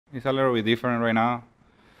it's a little bit different right now.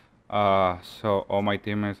 So all my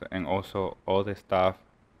teammates and also all the staff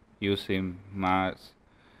using masks.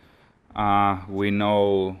 We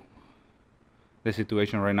know the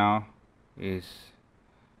situation right now is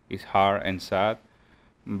is hard and sad,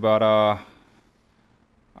 but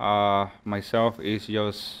myself is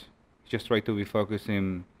just try to be focused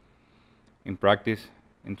in practice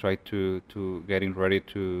and try to getting ready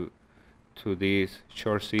to this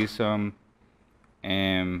short season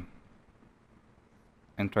and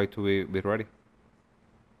and try to be ready.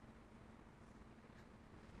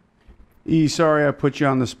 Sorry I put you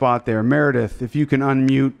on the spot there. Meredith, if you can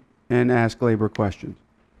unmute and ask Gleyber questions.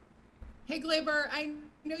 Hey, Gleyber, I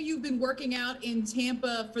know you've been working out in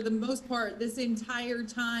Tampa for the most part this entire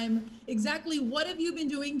time. Exactly what have you been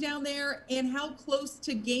doing down there, and how close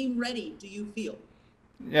to game ready do you feel?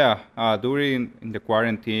 Yeah, during in the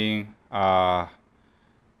quarantine,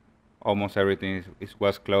 almost everything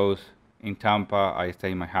was closed. In Tampa, I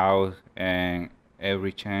stay in my house, and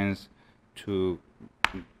every chance to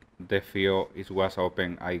the field was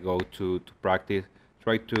open, I go to practice.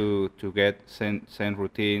 Try to get same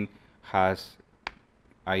routine as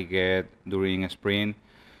I get during spring,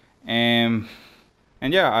 and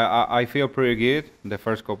and yeah, I feel pretty good. The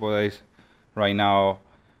first couple of days, right now,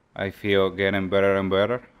 I feel getting better and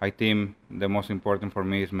better. I think the most important for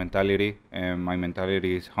me is mentality, and my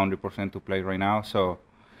mentality is 100% to play right now. So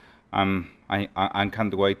I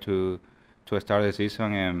can't wait to start the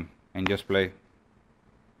season and just play.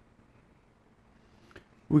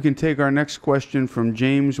 We can take our next question from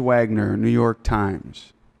James Wagner, New York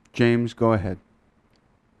Times. James, go ahead.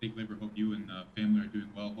 Hey, Gleyber, hope you and family are doing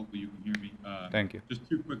well. Hopefully you can hear me. Thank you. Just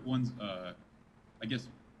two quick ones. I guess,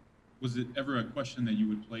 was it ever a question that you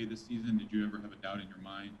would play this season? Did you ever have a doubt in your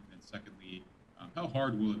mind? And then secondly, how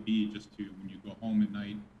hard will it be just to, when you go home at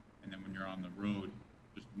night and then when you're on the road,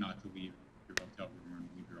 just not to leave your hotel room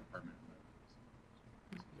or leave your apartment?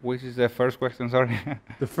 Which is the first question, sorry?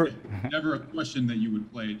 The first. Never a question that you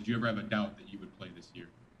would play. Did you ever have a doubt that you would play this year?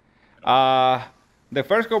 The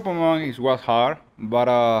first couple months was hard, but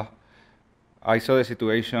I saw the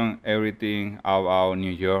situation, everything about New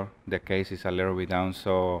York. The case is a little bit down,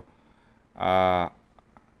 so uh,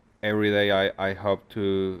 every day I hope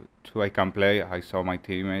to I can play. I saw my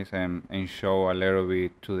teammates and show a little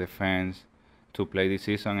bit to the fans to play this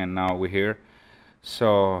season, and now we're here.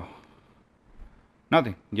 So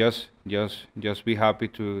nothing, just be happy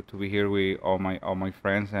to be here with all my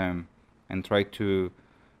friends and try to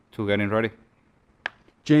get in ready.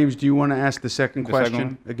 James, do you want to ask the second The second question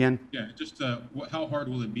one? again? Yeah, just how hard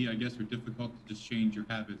will it be, I guess, or difficult to just change your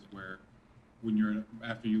habits where when you're,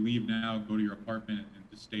 after you leave now, go to your apartment and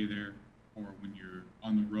just stay there, or when you're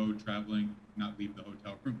on the road traveling, not leave the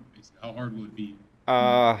hotel room, basically. How hard will it be?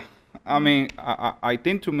 I mean, I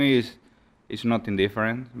think to me it's nothing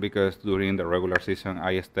different because during the regular season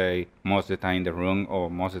I stay most of the time in the room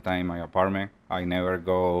or most of the time in my apartment. I never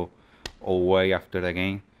go away after the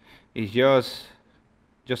game. It's just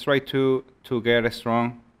try to get a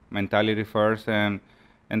strong mentality first and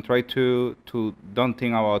try to don't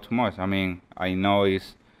think about too much. I mean, I know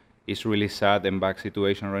it's really sad and bad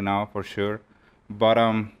situation right now for sure, but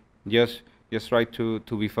just try to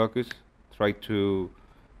be focused, try to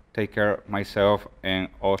take care of myself and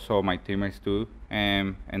also my teammates too,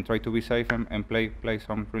 and try to be safe and play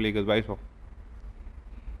some really good baseball.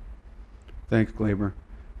 Thanks, Gleyber.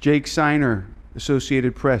 Jake Seiner,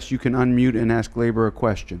 Associated Press, you can unmute and ask Gleyber a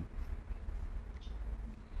question.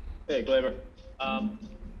 Hey, Gleyber.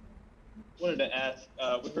 Wanted to ask,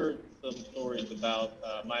 we heard some stories about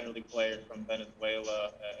minor league players from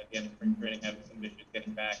Venezuela at the end of spring training having some issues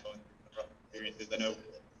getting back, going through some rough experiences. I know,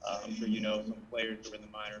 I'm sure you know some players who were in the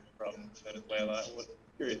minors from Venezuela. I was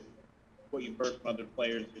curious what you've heard from other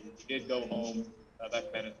players who did go home back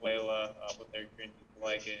to Venezuela, what their experiences were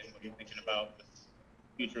like, and what you're thinking about the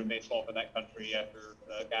future of baseball for that country after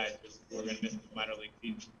guys who are going to miss the minor league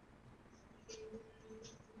season.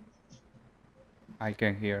 I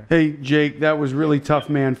can hear. Hey, Jake, that was really tough,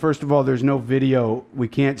 man. First of all, there's no video. We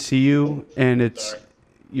can't see you, and it's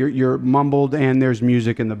you're mumbled, and there's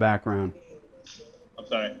music in the background. I'm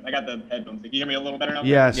sorry. I got the headphones. Can you hear me a little better now?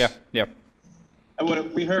 Yes. Yeah.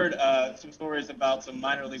 We heard some stories about some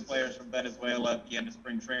minor league players from Venezuela at the end of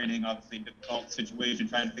spring training. Obviously, difficult situation,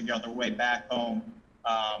 trying to figure out their way back home.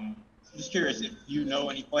 Just curious if you know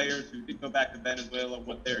any players who did go back to Venezuela,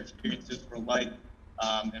 what their experiences were like,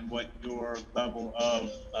 and what your level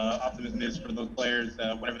of optimism is for those players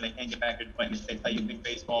whenever they can get back to playing in the States. How you think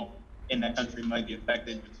baseball in that country might be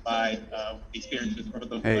affected by the experiences for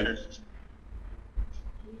those players?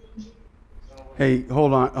 Hey,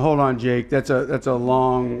 hold on, Jake. That's a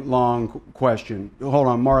long question. Hold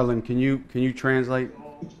on, Marlon. Can you translate?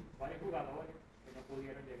 Varios jugadores que no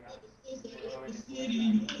pudieron llegar por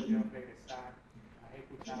Venezuela, no pudieron regresar. ¿Has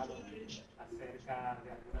escuchado acerca de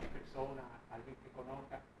algunas personas, alguien que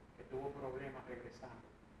conozca, que tuvo problemas regresando?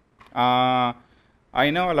 I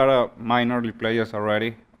know a lot of minor league players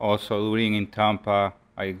already. Also, during in Tampa,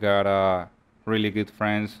 I got really good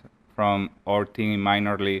friends from our team in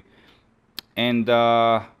minor league. And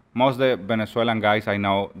most of the Venezuelan guys I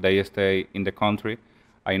know, they stay in the country.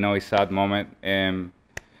 I know it's sad moment and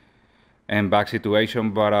bad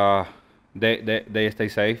situation, but they stay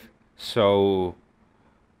safe. So,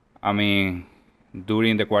 I mean,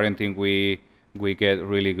 during the quarantine, we get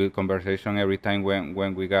really good conversation every time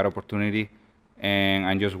when we got opportunity, and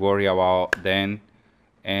I'm just worried about them.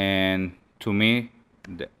 And to me,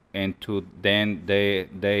 and to them, they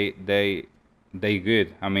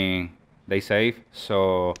good. I mean, they safe.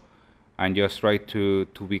 So I'm just try to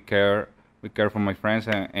be careful my friends,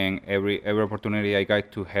 and every opportunity I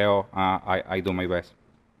get to help, I do my best.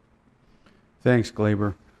 Thanks,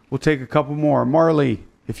 Gleyber. We'll take a couple more. Marley,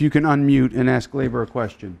 if you can unmute and ask Gleyber a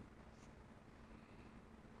question.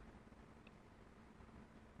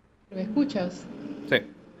 ¿Me escuchas? Sí.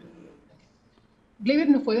 Gleyber,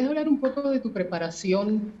 ¿nos puedes hablar un poco de tu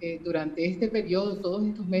preparación durante este periodo, todos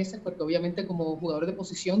estos meses? Porque obviamente como jugador de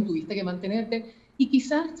posición tuviste que mantenerte y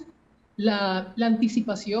quizás la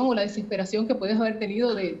anticipación o la desesperación que puedes haber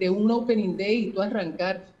tenido de un opening day y tú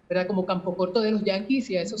arrancar, ¿verdad? Como campo corto de los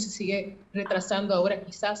Yankees, y a eso se sigue retrasando ahora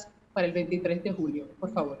quizás para el 23 de julio.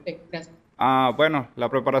 Por favor, gracias. Bueno, la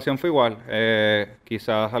preparación fue igual.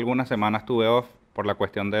 Quizás algunas semanas tuve off por la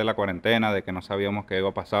cuestión de la cuarentena, de que no sabíamos qué iba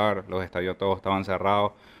a pasar, los estadios todos estaban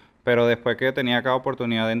cerrados. Pero después que tenía cada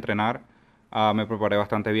oportunidad de entrenar, me preparé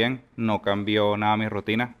bastante bien, no cambió nada mi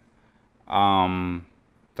rutina.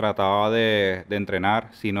 Trataba de entrenar,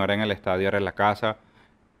 si no era en el estadio era en la casa.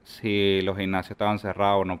 Si los gimnasios estaban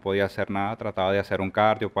cerrados, no podía hacer nada, trataba de hacer un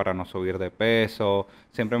cardio para no subir de peso,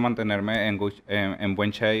 siempre mantenerme en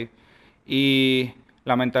buen shape. Y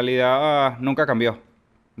la mentalidad nunca cambió.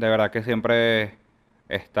 De verdad que siempre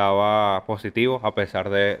estaba positivo a pesar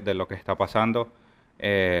de lo que está pasando.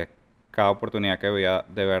 Cada oportunidad que veía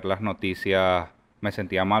de ver las noticias me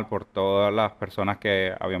sentía mal por todas las personas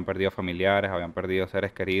que habían perdido familiares, habían perdido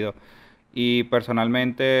seres queridos. Y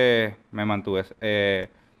personalmente me mantuve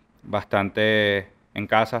bastante en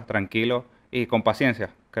casa, tranquilo y con paciencia.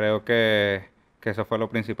 Creo que eso fue lo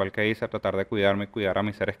principal que hice, tratar de cuidarme y cuidar a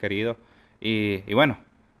mis seres queridos. Y bueno,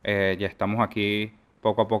 ya estamos aquí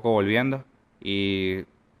poco a poco volviendo y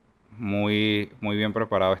muy bien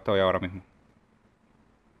preparado estoy ahora mismo.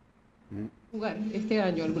 Jugar este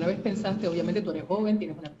año, ¿alguna vez pensaste, obviamente tú eres joven,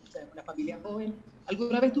 tienes una familia joven,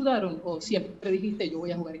 ¿alguna vez dudaron o siempre dijiste yo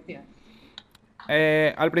voy a jugar este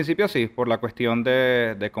año? Al principio sí, por la cuestión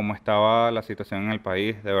de cómo estaba la situación en el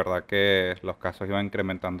país, de verdad que los casos iban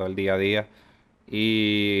incrementando el día a día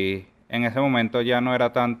y en ese momento ya no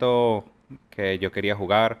era tanto que yo quería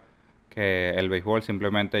jugar, que el béisbol,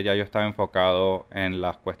 simplemente ya yo estaba enfocado en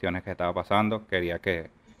las cuestiones que estaba pasando, quería que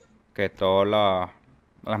todas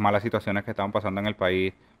las malas situaciones que estaban pasando en el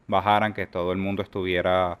país bajaran, que todo el mundo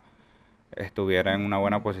estuviera en una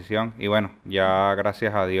buena posición y bueno, ya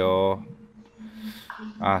gracias a Dios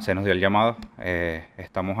se nos dio el llamado,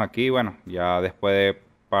 estamos aquí, bueno, ya después de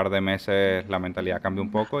un par de meses la mentalidad cambió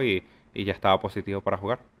un poco y ya estaba positivo para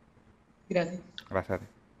jugar. Gracias. Gracias a ti.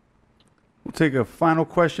 We'll take a final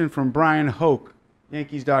question from Brian Hoke,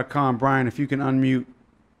 Yankees.com. Brian, if you can unmute.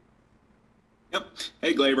 Yep.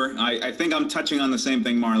 Hey, Gleyber. I think I'm touching on the same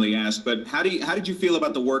thing Marley asked, but how did you feel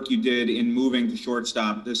about the work you did in moving to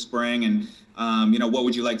shortstop this spring, and what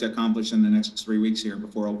would you like to accomplish in the next 3 weeks here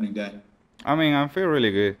before opening day? I mean, I feel really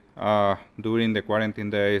good. During the quarantine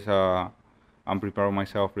days, I'm preparing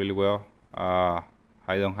myself really well. I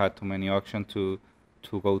don't have too many options to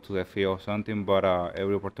go to the field or something, but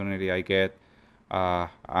every opportunity I get,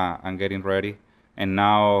 I'm getting ready. And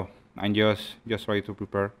now I'm just ready to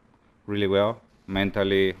prepare really well,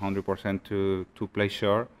 mentally 100% to play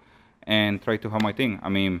short and try to have my thing. I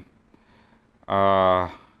mean, I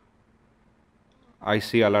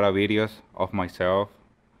see a lot of videos of myself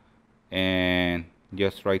and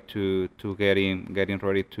just try to getting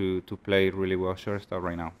ready to play really well shortstop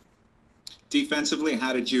right now. Defensively,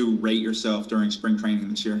 how did you rate yourself during spring training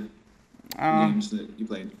this year? Games that you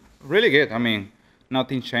played. Really good. I mean,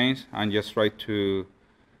 nothing changed. I just try to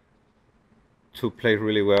play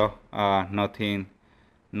really well. Nothing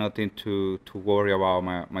to worry about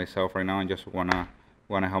myself right now. I just wanna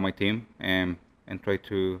help my team and try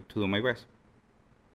to do my best.